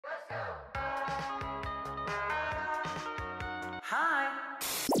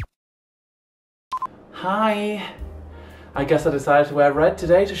Hi. I guess I decided to wear red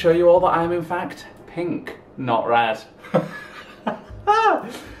today to show you all that I am in fact pink, not red.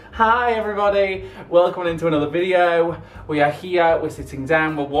 Hi everybody, welcome into another video. We are here, we're sitting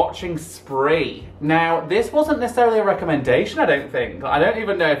down, we're watching Spree. Now, this wasn't necessarily a recommendation, I don't think. I don't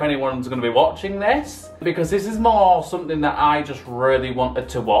even know if anyone's going to be watching this, because this is more something that I just really wanted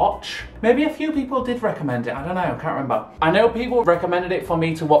to watch. Maybe a few people did recommend it, I don't know, I can't remember. I know people recommended it for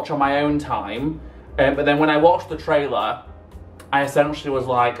me to watch on my own time, but then when I watched the trailer, I essentially was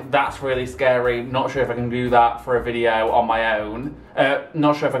like, that's really scary, not sure if I can do that for a video on my own.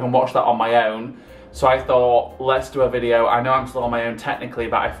 Not sure if I can watch that on my own. So I thought, let's do a video. I know I'm still on my own technically,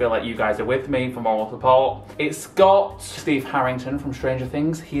 but I feel like you guys are with me for moral support. It's got Steve Harrington from Stranger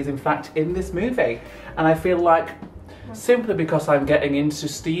Things. He is in fact in this movie. And I feel like, simply because I'm getting into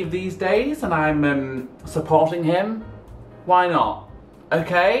Steve these days and I'm supporting him, why not?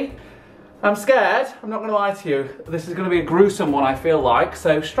 Okay? I'm scared, I'm not gonna lie to you. This is gonna be a gruesome one, I feel like,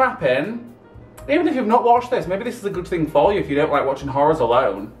 so strap in. Even if you've not watched this, maybe this is a good thing for you if you don't like watching horrors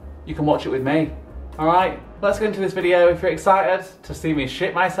alone. You can watch it with me, alright? Let's get into this video. If you're excited to see me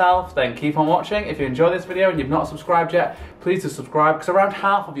shit myself, then keep on watching. If you enjoy this video and you've not subscribed yet, please do subscribe, because around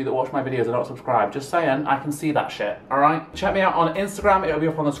half of you that watch my videos are not subscribed. Just saying, I can see that shit, alright? Check me out on Instagram, it'll be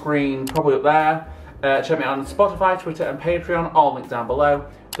up on the screen, probably up there. Check me out on Spotify, Twitter and Patreon, all linked down below.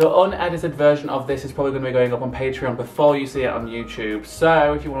 The unedited version of this is probably going to be going up on Patreon before you see it on YouTube.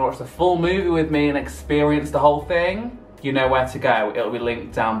 So if you want to watch the full movie with me and experience the whole thing, you know where to go. It'll be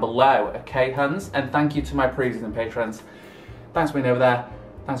linked down below, okay, huns? And thank you to my previous and patrons. Thanks for being over there.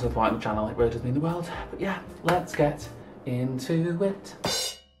 Thanks for supporting the channel. It really does mean the world. But yeah, let's get into it.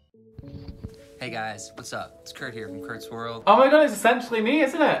 Hey guys, what's up? It's Kurt here from Kurt's World. Oh my god, it's essentially me,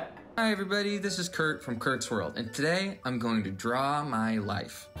 isn't it? Hi everybody, this is Kurt from Kurt's World, and today I'm going to draw my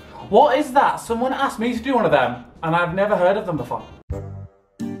life. What is that? Someone asked me to do one of them, and I've never heard of them before.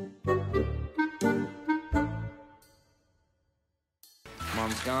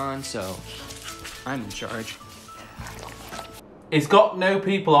 Mom's gone, so I'm in charge. It's got no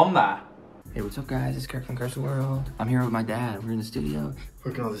people on there. Hey, what's up guys? It's Kurt from Kurt's World. I'm here with my dad. We're in the studio.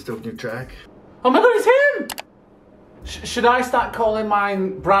 Working on this dope new track. Oh my god, it's him! Should I start calling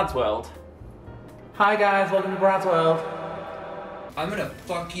mine Brad's World? Hi guys, welcome to Brad's World. I'm gonna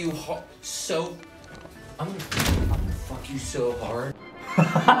fuck you so... I'm gonna fuck you so hard.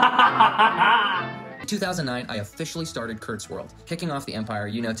 In 2009, I officially started Kurt's World, kicking off the empire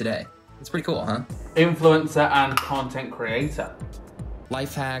you know today. It's pretty cool, huh? Influencer and content creator.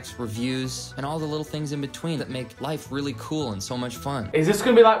 Life hacks, reviews, and all the little things in between that make life really cool and so much fun. Is this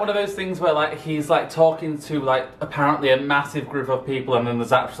gonna be like one of those things where like he's like talking to like apparently a massive group of people and then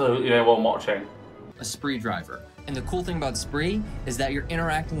there's absolutely no one watching? A Spree driver. And the cool thing about Spree is that you're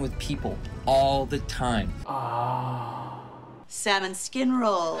interacting with people all the time. Ah. Salmon skin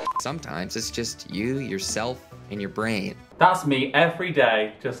roll. Sometimes it's just you, yourself, and your brain. That's me every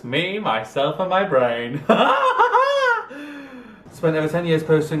day. Just me, myself, and my brain. Spent over 10 years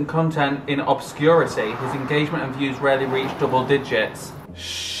posting content in obscurity. His engagement and views rarely reach double digits.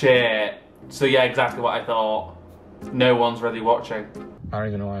 Shit. So yeah, exactly what I thought. No one's really watching. I don't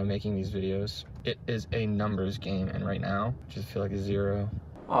even know why I'm making these videos. It is a numbers game, and right now, I just feel like a 0.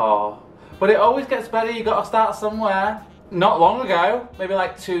 Oh, but it always gets better. You gotta start somewhere. Not long ago, maybe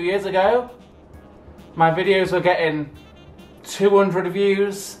like 2 years ago, my videos were getting 200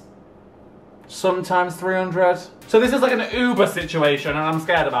 views, sometimes 300. So this is like an Uber situation and I'm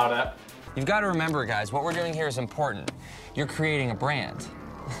scared about it. You've got to remember, guys, what we're doing here is important. You're creating a brand.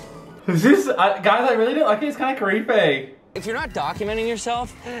 Guys, I really don't like it. It's kind of creepy. If you're not documenting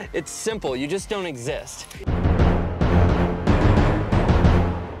yourself, it's simple. You just don't exist.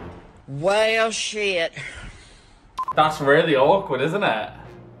 Well, shit. That's really awkward, isn't it?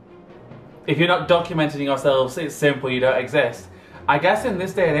 If you're not documenting yourselves, it's simple, you don't exist. I guess in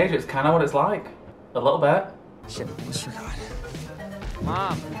this day and age, it's kind of what it's like. A little bit. Shit, I almost forgot.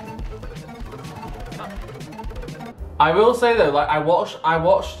 Mom. I will say though, like I watched,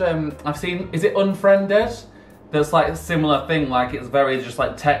 I've seen, is it Unfriended? There's like a similar thing, like it's very just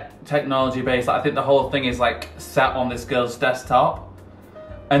like technology based. Like, I think the whole thing is like set on this girl's desktop.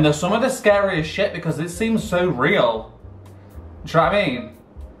 And there's some of the scariest shit because this seems so real. Do you know what I mean?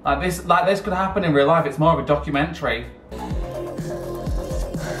 Like this could happen in real life. It's more of a documentary.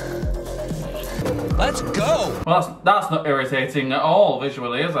 Let's go! Well, that's not irritating at all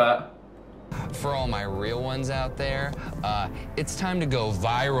visually, is it? For all my real ones out there, it's time to go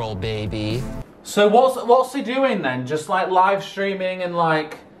viral, baby. So what's he doing then? Just like live streaming and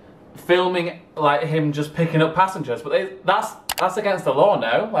like filming like him just picking up passengers? But that's against the law,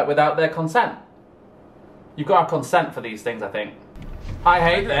 no? Like without their consent. You've got to have consent for these things, I think. I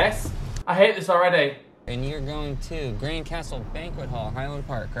hate this. I hate this already. And you're going to Grand Castle Banquet Hall, Highland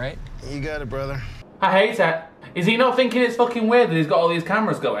Park, right? You got it, brother. I hate it. Is he not thinking it's fucking weird that he's got all these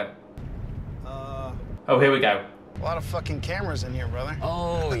cameras going? Oh, here we go. A lot of fucking cameras in here, brother.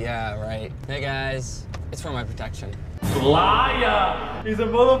 Oh, yeah, right. Hey, guys. It's for my protection. Liar! He's a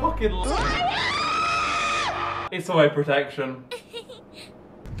motherfucking liar! It's for my protection.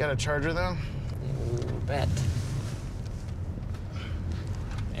 Got a charger, though? You bet.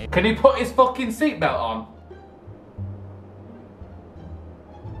 Can he put his fucking seatbelt on?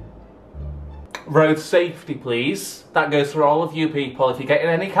 Road safety, please. That goes for all of you people. If you get in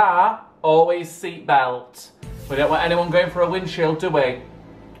any car, always seatbelt. We don't want anyone going for a windshield, do we?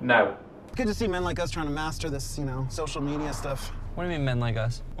 No. Good to see men like us trying to master this, you know, social media stuff. What do you mean men like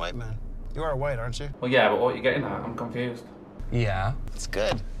us? White men. You are white, aren't you? Well, yeah, but what are you getting at? I'm confused. Yeah. It's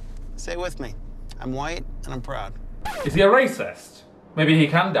good. Say it with me. I'm white and I'm proud. Is he a racist? Maybe he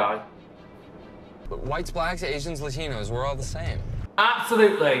can die. But whites, blacks, Asians, Latinos, we're all the same.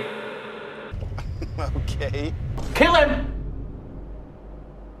 Absolutely. Okay. Kill him!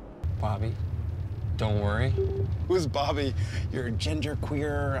 Bobby, don't worry. Who's Bobby? Your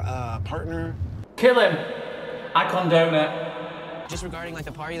genderqueer partner? Kill him! I condone it. Just regarding like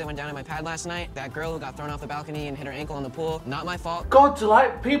the party that went down at my pad last night, that girl who got thrown off the balcony and hit her ankle in the pool, not my fault. God, do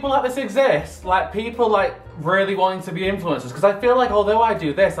like people like this exist? Like people like really wanting to be influencers? Because I feel like although I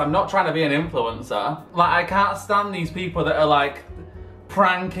do this, I'm not trying to be an influencer. Like I can't stand these people that are like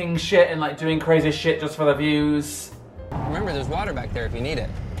pranking shit and like doing crazy shit just for the views. Remember, there's water back there if you need it.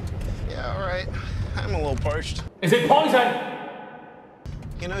 Yeah, all right. I'm a little parched. Is it poison?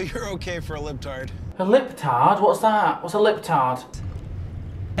 You know, you're okay for a libtard. A liptard? What's that? What's a liptard?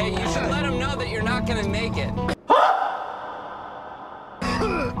 Hey, you should let him know that you're not gonna make it. What?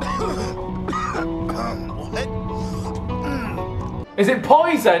 Is it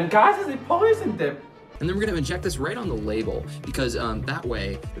poison? Guys, has it poisoned him? And then we're gonna inject this right on the label because that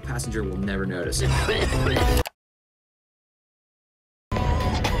way the passenger will never notice.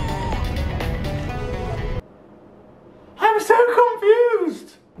 I'm so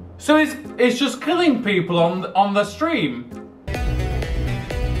confused. So it's just killing people on the stream.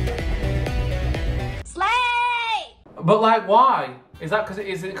 Slay! But like, why? Is that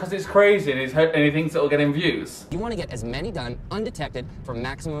because it's crazy and he thinks it'll get him views? You want to get as many done undetected for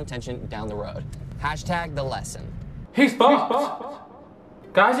maximum attention down the road. Hashtag the lesson. He's fucked.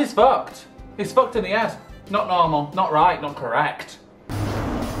 Guys, he's fucked. He's fucked in the ass. Not normal, not right, not correct.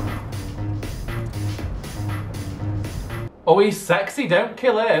 Oh, he's sexy, don't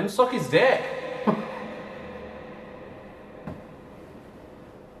kill him, suck his dick.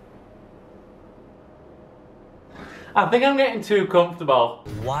 I think I'm getting too comfortable.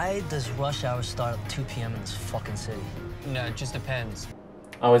 Why does rush hour start at 2 p.m. in this fucking city? No, it just depends.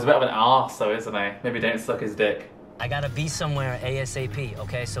 Oh, he's a bit of an arse though, isn't he? Maybe don't suck his dick. I gotta be somewhere ASAP,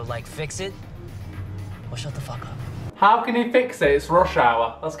 okay? So, like, fix it or shut the fuck up. How can he fix it? It's rush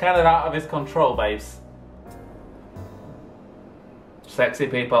hour. That's kind of out of his control, babes. Sexy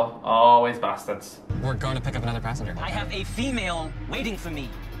people, always bastards. We're going to pick up another passenger. I have a female waiting for me.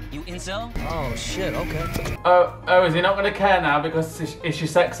 You incel? Oh, shit, okay. Oh, is he not going to care now because is she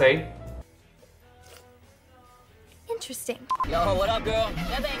sexy? Interesting. Yo, what up, girl?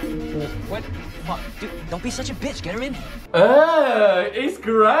 Nothing. What? Fuck, dude, don't be such a bitch. Get her in. It's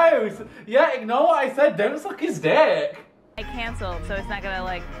gross. Yeah, ignore what I said. Don't suck his dick. I canceled, so it's not gonna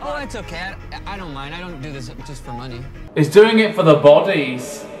like... Oh, it's okay. I don't mind. I don't do this just for money. He's doing it for the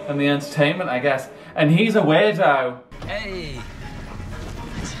bodies and the entertainment, I guess. And he's a weirdo. Hey.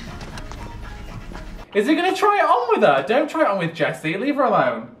 Is he gonna try it on with her? Don't try it on with Jessie. Leave her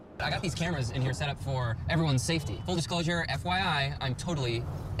alone. I got these cameras in here set up for everyone's safety. Full disclosure, FYI, I'm totally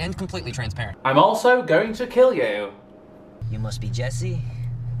and completely transparent. I'm also going to kill you. You must be Jesse.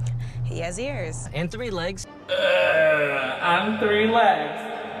 He has ears. And 3 legs. And 3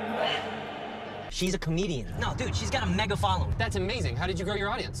 legs. She's a comedian. No, dude, she's got a mega following. That's amazing. How did you grow your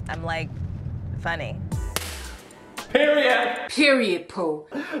audience? I'm like, funny. Period. Period, Pooh.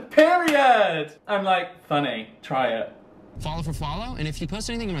 Period. I'm like, funny. Try it. Follow for follow, and if you post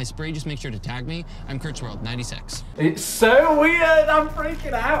anything in my spree, just make sure to tag me. I'm Kurtzworld96. It's so weird. I'm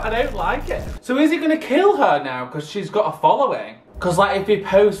freaking out. I don't like it. So is he gonna kill her now because she's got a following? Because like if he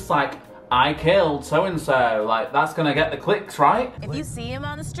posts like, I killed so-and-so, like that's gonna get the clicks, right? If you see him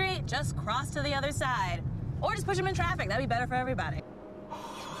on the street, just cross to the other side. Or just push him in traffic. That'd be better for everybody.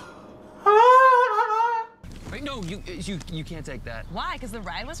 Wait, no, you can't take that. Why? Because the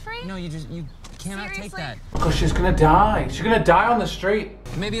ride was free? No, you cannot take that. Because she's gonna die. She's gonna die on the street.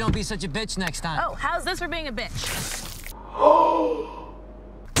 Maybe don't be such a bitch next time. Oh, how's this for being a bitch?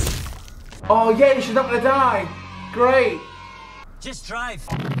 Oh yay, she's not gonna die. Great. Just drive.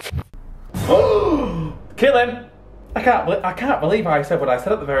 Kill him. I can't believe I said what I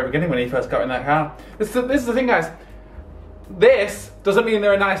said at the very beginning when he first got in that car. This is the thing, guys. This doesn't mean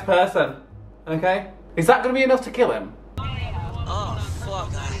they're a nice person. Okay? Is that gonna be enough to kill him? Oh, fuck.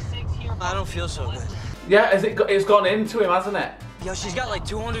 I don't feel so good. Yeah, it's gone into him, hasn't it? Yo, she's got like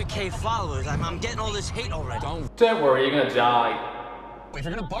 200K followers. I'm getting all this hate already. Don't worry, you're gonna die. If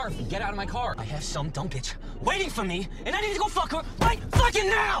you're gonna barf, get out of my car. I have some dumb bitch waiting for me, and I need to go fuck her right fucking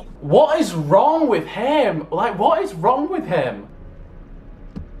now! What is wrong with him? Like, what is wrong with him?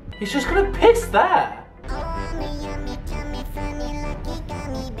 He's just gonna piss there.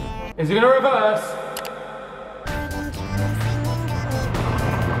 Is he gonna reverse?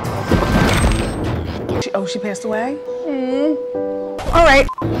 She passed away? All right.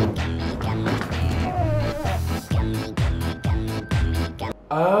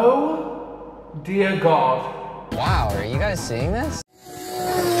 Oh, dear God. Wow, are you guys seeing this?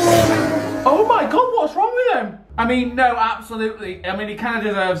 Oh my God, what's wrong with him? I mean, no, absolutely. I mean, he kind of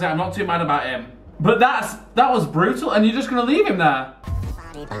deserves it. I'm not too mad about him. But that was brutal, and you're just gonna leave him there.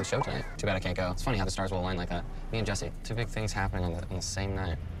 Great show tonight. Too bad I can't go. It's funny how the stars will align like that. Me and Jesse, two big things happening on the same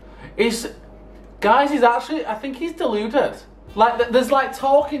night. Guys, I think he's deluded. Like, there's like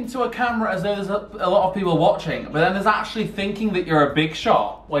talking to a camera as though there's a lot of people watching, but then there's actually thinking that you're a big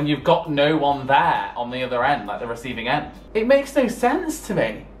shot when you've got no one there on the other end, like the receiving end. It makes no sense to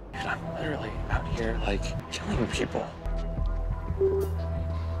me. And I'm literally out here, like, killing people.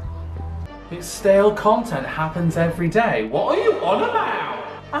 It's stale content happens every day. What are you on about?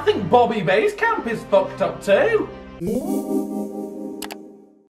 I think Bobby Basecamp is fucked up too.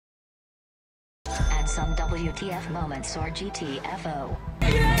 And some WTF moments or GTFO.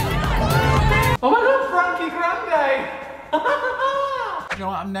 Oh my God, Frankie Grande! You know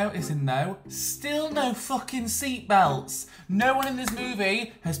what I'm noticing though? Still no fucking seatbelts. No one in this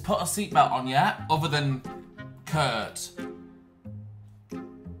movie has put a seatbelt on yet, other than Kurt.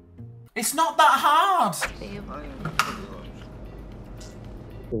 It's not that hard.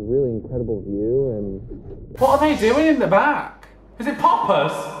 A really incredible view, and what are they doing in the back? Is it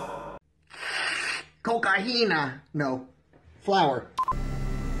poppers? Cocaína. No. Flour.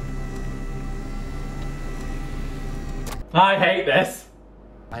 I hate this.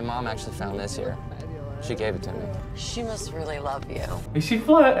 My mom actually found this here. She gave it to me. She must really love you. Is she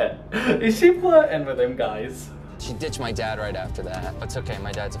flirting? Is she flirting with him, guys? She ditched my dad right after that. But it's okay,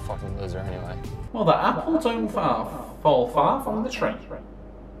 my dad's a fucking loser anyway. Well, the apple don't fall far from the tree.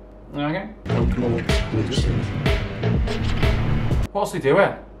 Okay. What's he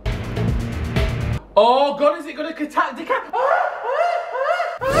doing? Oh God, is it gonna attack the cat?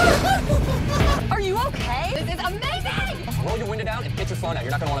 Are you okay? This is amazing! Roll your window down and get your phone out.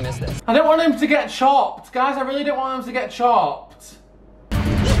 You're not gonna wanna miss this. I don't want him to get chopped. Guys, I really don't want him to get chopped. Oh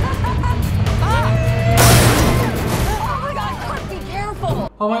my God, Kurt, be careful!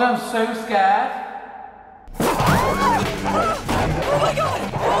 Oh my God, I'm so scared. Oh my God,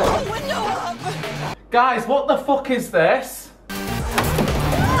 roll the window up! Guys, what the fuck is this?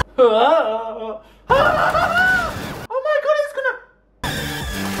 Oh my God, it's gonna...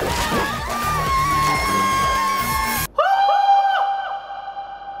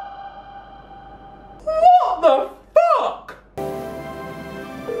 What the fuck?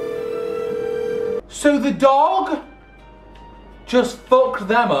 So the dog just fucked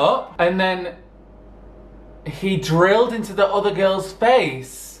them up and then he drilled into the other girl's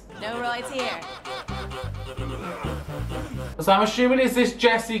face. No rights here. So I'm assuming, is this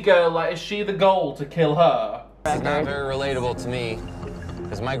Jessie girl, like, is she the goal to kill her? It's not very relatable to me,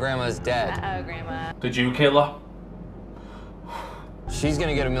 because my grandma's dead. Uh-oh, Grandma. Did you kill her? She's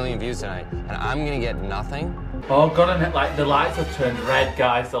gonna get 1 million views tonight, and I'm gonna get nothing. Oh God, and like, the lights have turned red,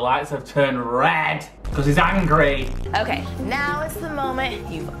 guys. The lights have turned red, because he's angry. Okay, now is the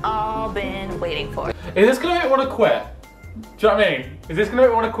moment you've all been waiting for. Is this gonna make me want to quit? Do you know what I mean? Is this gonna make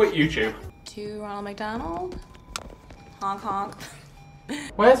me want to quit YouTube? To Ronald McDonald. Honk honk.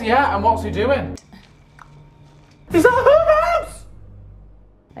 Where's he at and what's he doing? Is that her house?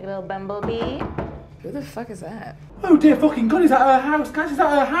 Like a little bumblebee. Who the fuck is that? Oh dear fucking God, is that her house? Guys, is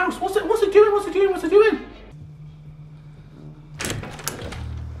that her house? What's it doing? What's it doing? What's it doing?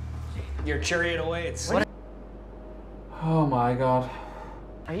 Your chariot awaits. What? Oh my God.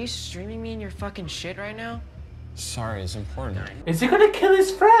 Are you streaming me in your fucking shit right now? Sorry, it's important. Is he gonna kill his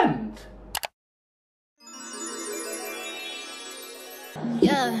friend?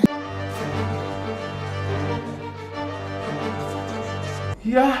 Yeah.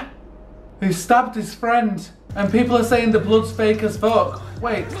 Yeah. He stabbed his friend. And people are saying the blood's fake as fuck.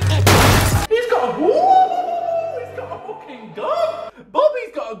 Wait. He's got a... Ooh, he's got a fucking gun.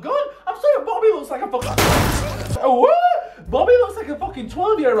 Bobby's got a gun. I'm sorry, Bobby looks like a fucking... Oh, what? Bobby looks like a fucking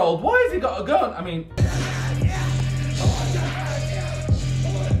 12-year-old. Why has he got a gun? I mean...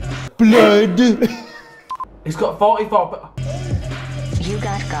 Blood. He's got 44... You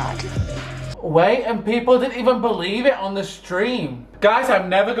got. Wait, and people didn't even believe it on the stream. Guys, I'm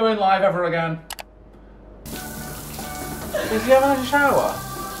never going live ever again. Is he having a shower?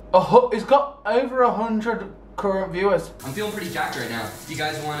 He's got over 100 current viewers. I'm feeling pretty jacked right now. Do you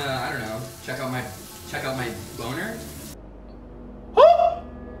guys wanna, I don't know, check out my boner? Oh!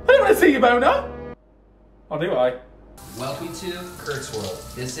 I don't want to see your boner. Or do I? Welcome to Kurt's World.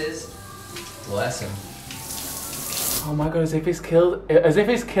 This is Bless him. Oh my god, as if he's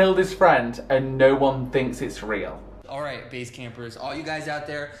killed his friend and no one thinks it's real. All right, base campers, all you guys out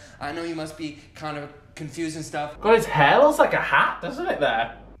there, I know you must be kind of confused and stuff. God, his hair looks like a hat, doesn't it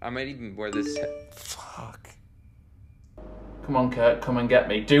there? I might even wear this. Fuck. Come on, Kurt, come and get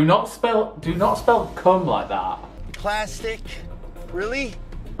me. Do not spell cum like that. Plastic? Really?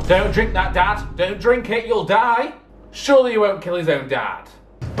 Don't drink that, Dad. Don't drink it, you'll die. Surely he won't kill his own dad.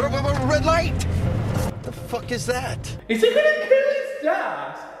 Red light! What the fuck is that? Is he gonna kill his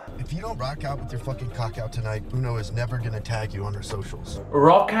dad? If you don't rock out with your fucking cock out tonight, Uno is never gonna tag you on her socials.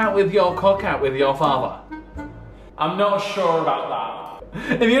 Rock out with your cock out with your father. I'm not sure about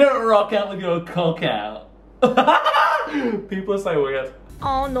that. If you don't rock out with your cock out. People are so weird.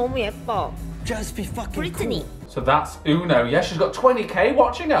 Oh, 너무 예뻐. Just be fucking Brittany. cool. So that's Uno. Yeah, she's got 20k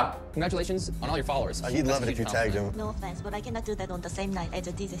watching her. Congratulations on all your followers. He'd love it if you tagged him. No offense, but I cannot do that on the same night as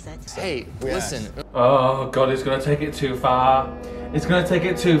a DJ set. Hey, listen. Oh god, it's gonna take it too far. It's gonna take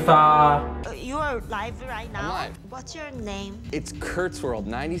it too far. You are live right now? I'm live. What's your name? It's Kurt's World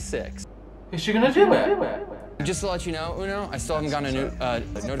 96. Is she gonna do it? Just to let you know, Uno, I still haven't gotten a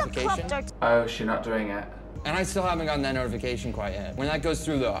notification. Oh, she's not doing it. And I still haven't gotten that notification quite yet. When that goes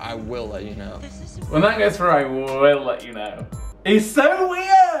through, though, I will let you know. When that goes through, I will let you know. He's so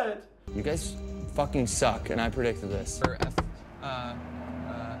weird! You guys fucking suck, and I predicted this. Huh?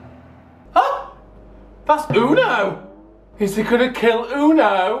 That's Uno! Is he gonna kill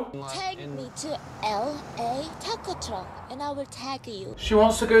Uno? Take me to LA taco truck and I will tag you. She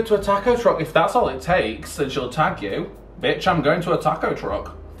wants to go to a taco truck. If that's all it takes, then she'll tag you. Bitch, I'm going to a taco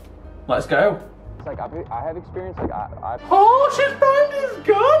truck. Let's go. It's like, I have experience, like, Oh, she's found his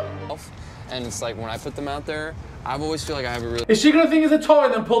gun! And it's like, when I put them out there, I always feel like I have a really... Is she gonna think it's a toy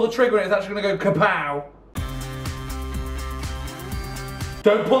and then pull the trigger and it's actually gonna go kapow?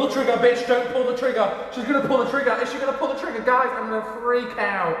 Don't pull the trigger, bitch, don't pull the trigger. She's gonna pull the trigger. Is she gonna pull the trigger? Guys, I'm gonna freak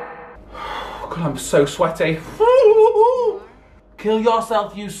out. God, I'm so sweaty. Kill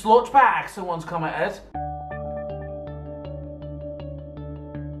yourself, you slut bag, someone's commented.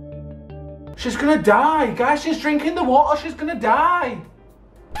 She's gonna die. Guys, she's drinking the water, she's gonna die.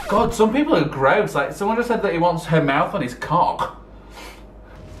 God, some people are gross. Like, someone just said that he wants her mouth on his cock.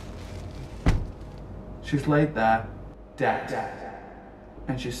 She's laid there, dead.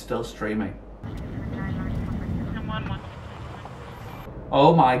 And she's still streaming.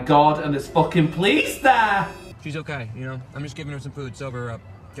 Oh my god, and there's fucking police there! She's okay, you know? I'm just giving her some food, sober her up.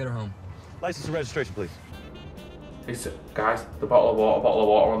 Get her home. License and registration, please. Guys, the bottle of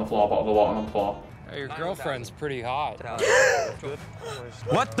water on the floor, bottle of water on the floor. Hey, your girlfriend's pretty hot.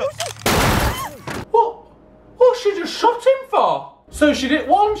 What the? What she just shot him for? So she did,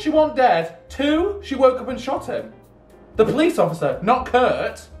 1, she wasn't dead. 2, she woke up and shot him. The police officer, not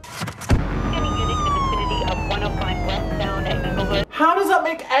Kurt. How does that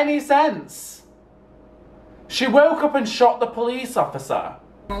make any sense? She woke up and shot the police officer.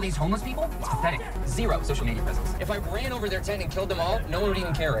 All these homeless people? It's pathetic. 0 social media presence. If I ran over their tent and killed them all, no one would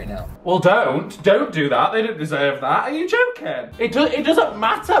even care right now. Well, don't do that. They don't deserve that. Are you joking? It doesn't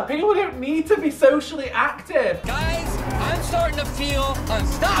matter. People don't need to be socially active. Guys, I'm starting to feel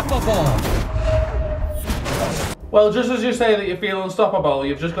unstoppable. Well, just as you say that you feel unstoppable,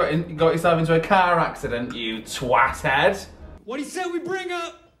 you've just got yourself into a car accident, you twathead. What do you say we bring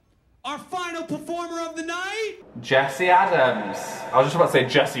up our final performer of the night? Jesse Adams. I was just about to say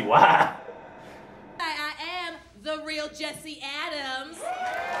Jesse Ware. I am the real Jesse Adams.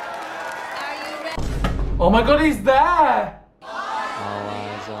 Are you ready? Oh my god, he's there! All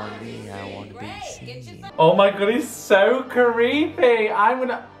eyes on me, I want to be seen. Oh my god, he's so creepy.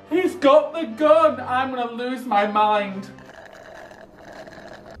 He's got the gun. I'm gonna lose my mind.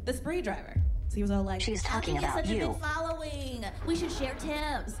 The spree driver. So he was all like, she's talking about you. you. A big following. We should share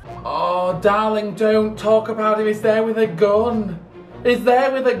tips. Oh, darling, don't talk about him. He's there with a gun. is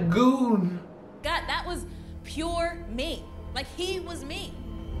there with a goon. God, that was pure me. Like, he was me.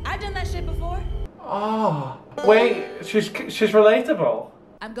 I've done that shit before. Oh, wait, she's relatable.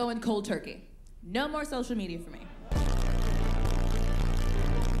 I'm going cold turkey. No more social media for me.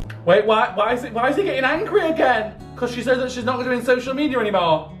 Wait, why is he getting angry again? Because she said that she's not doing social media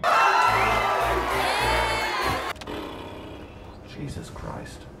anymore. Jesus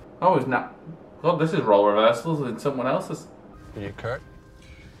Christ. Oh, it's not. God, this is role reversals in someone else's. Are you Kurt?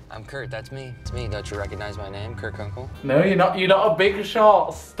 I'm Kurt, that's me. It's me. Don't you recognize my name, Kurt Kunkel? No, you're not a big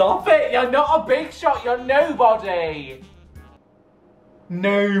shot. Stop it. You're not a big shot. You're nobody.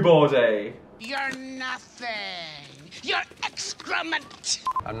 Nobody. You're nothing. You're excrement.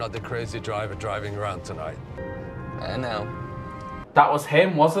 I'm not the crazy driver driving around tonight. I know. That was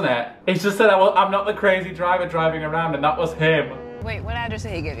him, wasn't it? He just said, I'm not the crazy driver driving around, and that was him. Wait, what address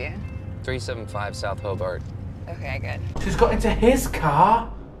did he give you? 375 South Hobart. Okay, good. She's got into his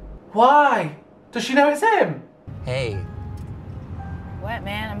car? Why? Does she know it's him? Hey. What,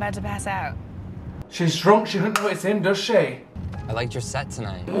 man? I'm about to pass out. She's drunk, she doesn't know it's him, does she? I liked your set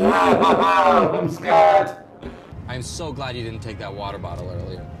tonight. I'm scared. I'm so glad you didn't take that water bottle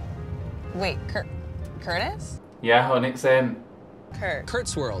earlier. Wait, Curtis? Yeah, honey, it's him. Kurt.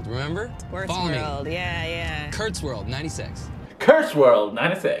 Kurt's World, remember? Kurt's World, yeah. Kurt's World, 96. Kurt's World,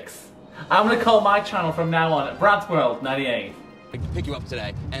 96. I'm gonna call my channel from now on Brad's World, 98. I pick you up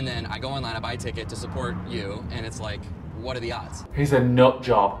today, and then I go online, I buy a ticket to support you, and it's like, what are the odds? He's a nut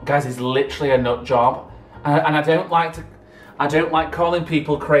job. Guys, he's literally a nut job. And I don't like calling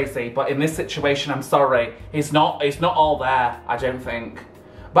people crazy, but in this situation, I'm sorry. It's not all there, I don't think.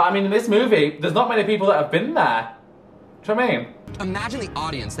 But I mean, in this movie, there's not many people that have been there. Do you know what I mean? Imagine the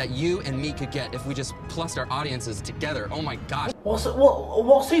audience that you and me could get if we just plussed our audiences together. Oh my gosh. What's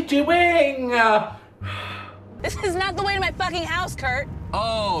he doing? This is not the way to my fucking house, Kurt.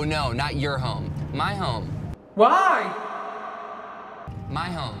 Oh no, not your home. My home. Why? My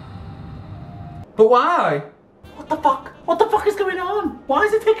home. But why? What the fuck? What the fuck is going on? Why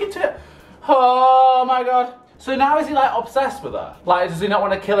is he taking to... Oh my god. So now is he like obsessed with her? Like, does he not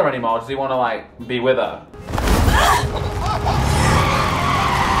want to kill her anymore? Does he want to like be with her?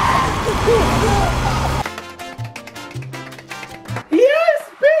 Yes,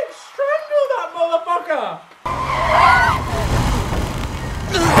 bitch! Strangle that motherfucker!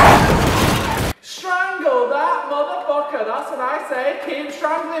 Strangle that motherfucker! That's what I say. Keep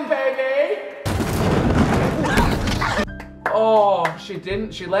strangling, baby! Oh, she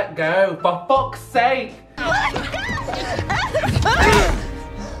didn't. She let go. For fuck's sake!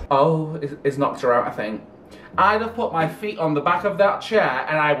 Oh, it's knocked her out, I think. I'd have put my feet on the back of that chair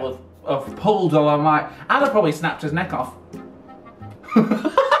and I would have pulled along my... I'd have probably snapped his neck off.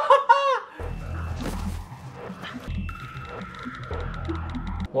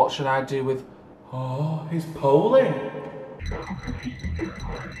 What should I do with... Oh, he's polling.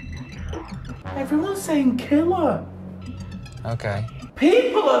 Everyone's saying kill her. Okay.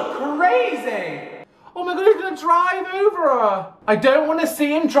 People are crazy. Oh my god, he's gonna drive over her. I don't want to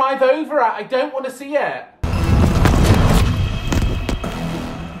see him drive over her. I don't want to see it.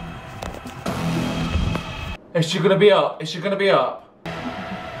 Is she gonna be up? Is she gonna be up?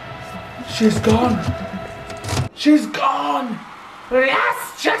 She's gone. She's gone.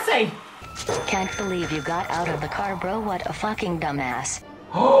 Yes, Jesse. Can't believe you got out of the car, bro. What a fucking dumbass.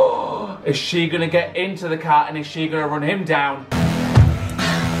 Oh, is she gonna get into the car and is she gonna run him down?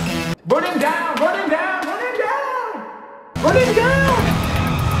 Run him down! Run him down! Run him down! Run him down!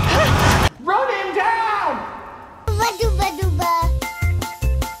 Run him down!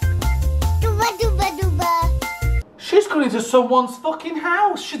 She's gone into someone's fucking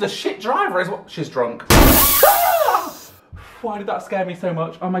house. She's a shit driver as well. She's drunk. Why did that scare me so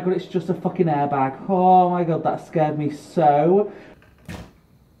much? Oh my god, it's just a fucking airbag. Oh my god, that scared me so.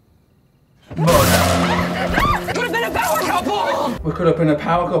 Could have been a power couple! We could have been a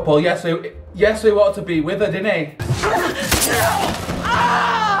power couple. Yes, we wanted to be with her, didn't he?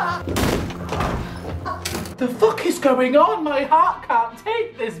 The fuck is going on? My heart can't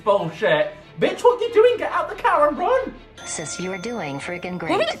take this bullshit. Bitch, what are you doing? Get out the car and run! Sis, you're doing freaking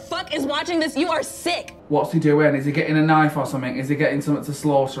great. Whoever the fuck is watching this, you are sick! What's he doing? Is he getting a knife or something? Is he getting something to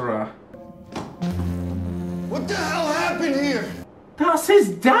slaughter her? What the hell happened here? That's his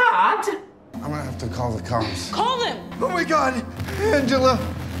dad? I'm gonna have to call the cops. Call them! Oh my god, Angela,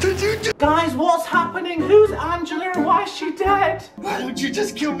 did you do— Guys, what's happening? Who's Angela and why is she dead? Why don't you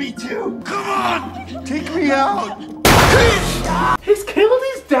just kill me too? Come on, take me out. He's killed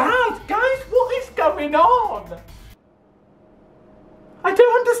his dad! Guys, what is going on? I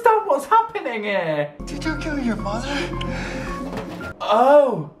don't understand what's happening here. Did you kill your mother?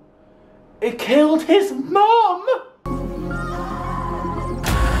 Oh, it killed his mum.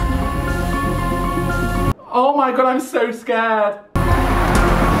 Oh my God, I'm so scared.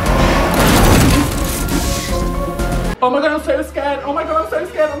 Oh my God, I'm so scared. Oh my God, I'm so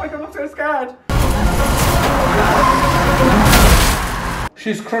scared. Oh my God, I'm so scared.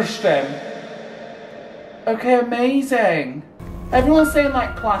 She's crushed him. Okay, amazing. Everyone's saying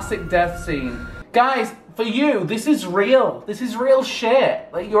like classic death scene. Guys, for you, this is real. This is real shit.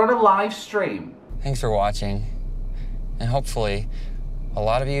 Like, you're on a live stream. Thanks for watching. And hopefully, a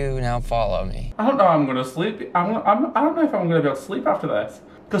lot of you now follow me. I don't know how I'm gonna sleep. I don't know if I'm gonna be able to sleep after this.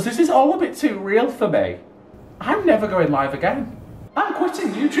 Because this is all a bit too real for me. I'm never going live again. I'm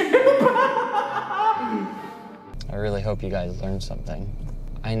quitting YouTube. I really hope you guys learned something.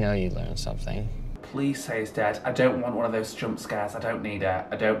 I know you learned something. Please say he's dead. I don't want one of those jump scares. I don't need it.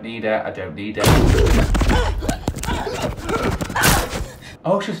 I don't need it. I don't need it.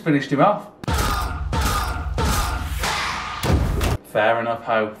 Oh, she's finished him off. Fair enough,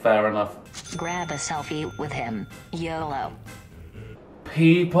 Ho. Fair enough. Grab a selfie with him. YOLO.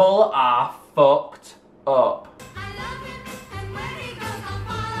 People are fucked up.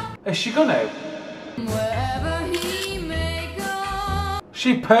 Is she gonna?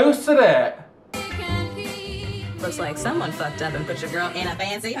 She posted it. Looks like someone fucked up and put your girl in a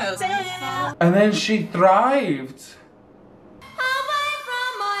fancy hotel. And then she thrived.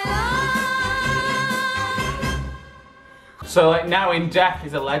 So like now in death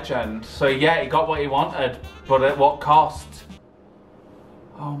he's a legend. So yeah, he got what he wanted, but at what cost?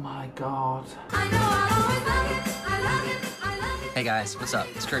 Oh my God. Hey guys, what's up?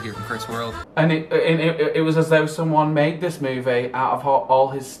 It's Kurt here from Kurt's World. And it was as though someone made this movie out of all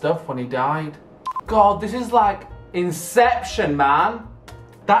his stuff when he died. God, this is like Inception, man.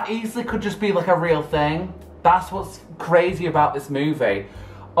 That easily could just be like a real thing. That's what's crazy about this movie.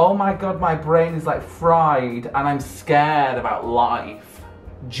 Oh my God, my brain is like fried and I'm scared about life.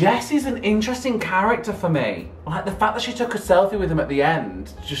 Jessie's an interesting character for me. Like the fact that she took a selfie with him at the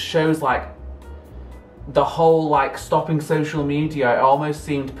end just shows like the whole like stopping social media, it almost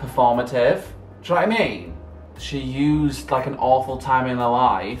seemed performative. Do you know what I mean? She used like an awful time in her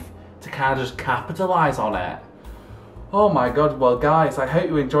life to kind of just capitalize on it. Oh my God, well guys, I hope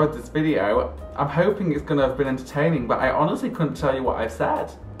you enjoyed this video. I'm hoping it's gonna have been entertaining, but I honestly couldn't tell you what I said.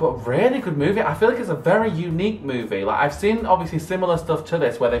 But really good movie. I feel like it's a very unique movie. Like I've seen obviously similar stuff to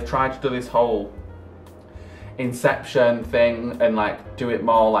this where they've tried to do this whole Inception thing and like do it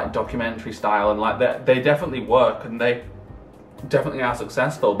more like documentary style, and like they definitely work and they definitely are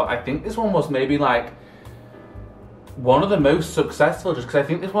successful, but I think this one was maybe like one of the most successful just because I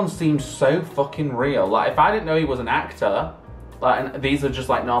think this one seems so fucking real. Like if I didn't know he was an actor, like and these are just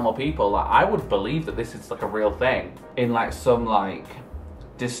like normal people, like I would believe that this is like a real thing in like some like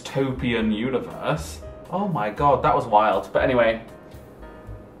dystopian universe. Oh my God, that was wild. But anyway,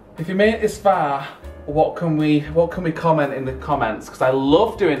 if you made it this far, what can we comment in the comments? Because I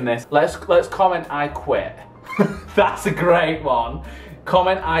love doing this. Let's comment I quit. That's a great one.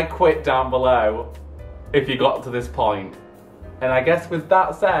 Comment I quit down below if you got to this point. And I guess with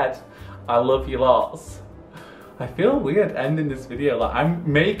that said, I love you lots. I feel weird ending this video. Like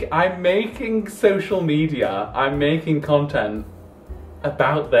I'm making social media. I'm making content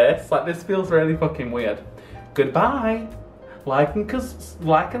about this. Like this feels really fucking weird. Goodbye. Like and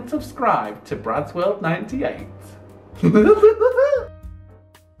subscribe to Brad's World 98.